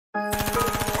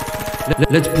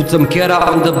Let's put some KERA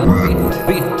on the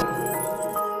beat.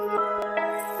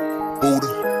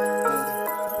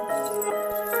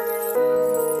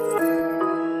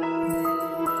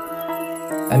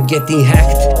 I'm getting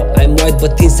hacked, I'm white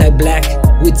but inside black.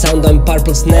 With sound I'm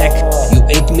purple snack. You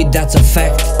ate me, that's a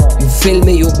fact. You feel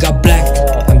me, you got blacked.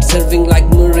 I'm serving like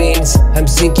Marines, I'm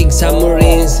sinking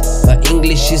submarines. My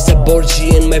English is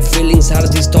abortion, my feelings are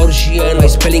distortion. My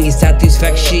spelling is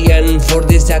satisfaction, for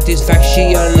this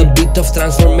satisfaction. A bit of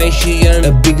transformation,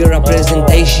 a bigger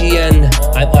representation.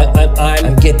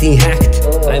 I'm getting hacked,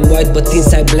 I'm white but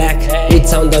inside black. With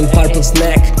sound I'm purple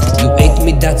snack. You ate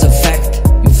me, that's a fact.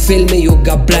 You feel me, you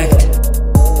got blacked.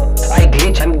 I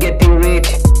glitch, I'm getting rich.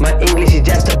 My English is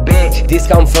just a bitch. This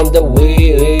come from the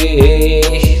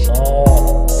wish.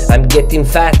 I'm getting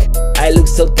fat. I look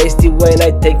so tasty when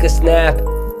I take a snap.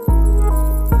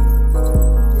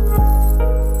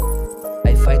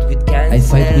 I fight with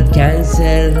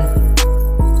cancer.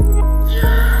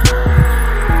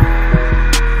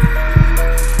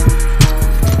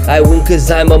 I win cause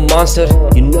I'm a monster.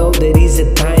 You know there is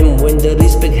a time when the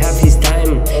respect have his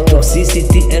time.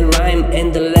 Toxicity and rhyme,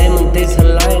 and the lemon tastes her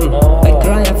lime. I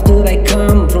cry after I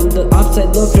come from the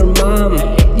outside of your mom.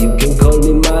 You can call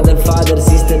me mother, father,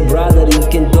 sister, brother. You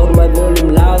can talk my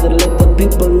volume louder. Let the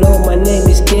people know my name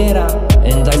is KERA,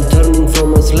 and I'm turning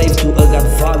from a slave to a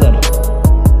godfather.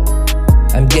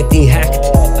 I'm getting hacked,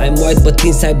 I'm white but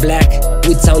inside black.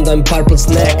 With sound I'm purple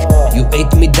snack. You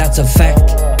ate me, that's a fact.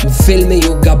 You feel me,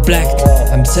 you got blacked.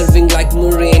 I'm serving like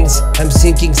Marines, I'm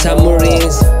sinking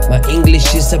submarines. My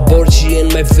English is abortion,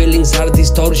 my feelings are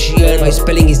distortion. My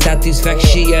spelling is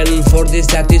satisfaction, for this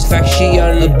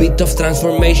satisfaction. A bit of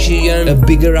transformation, a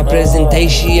bigger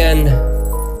representation.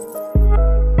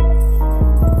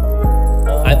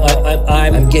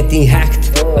 I'm getting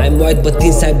hacked, I'm white but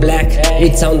inside black.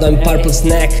 With sound I'm purple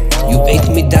snack. You ate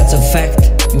me, that's a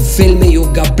fact. You feel me,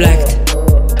 you got blacked.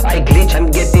 I glitch,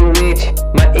 I'm getting rich.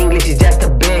 My English is just a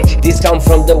bitch. This come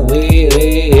from the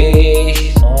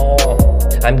wish.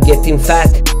 I'm getting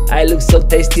fat. I look so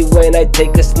tasty when I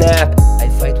take a snap. I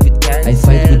fight with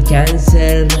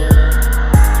cancer.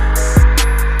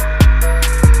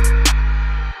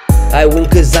 I win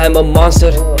cause I'm a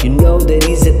monster. You know there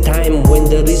is a time when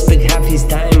the respect have his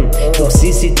time.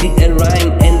 Toxicity and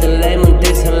rhyme, and the lemon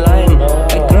tastes her lime.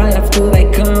 I cry after I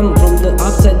come from the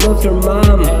outside of your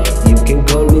mom.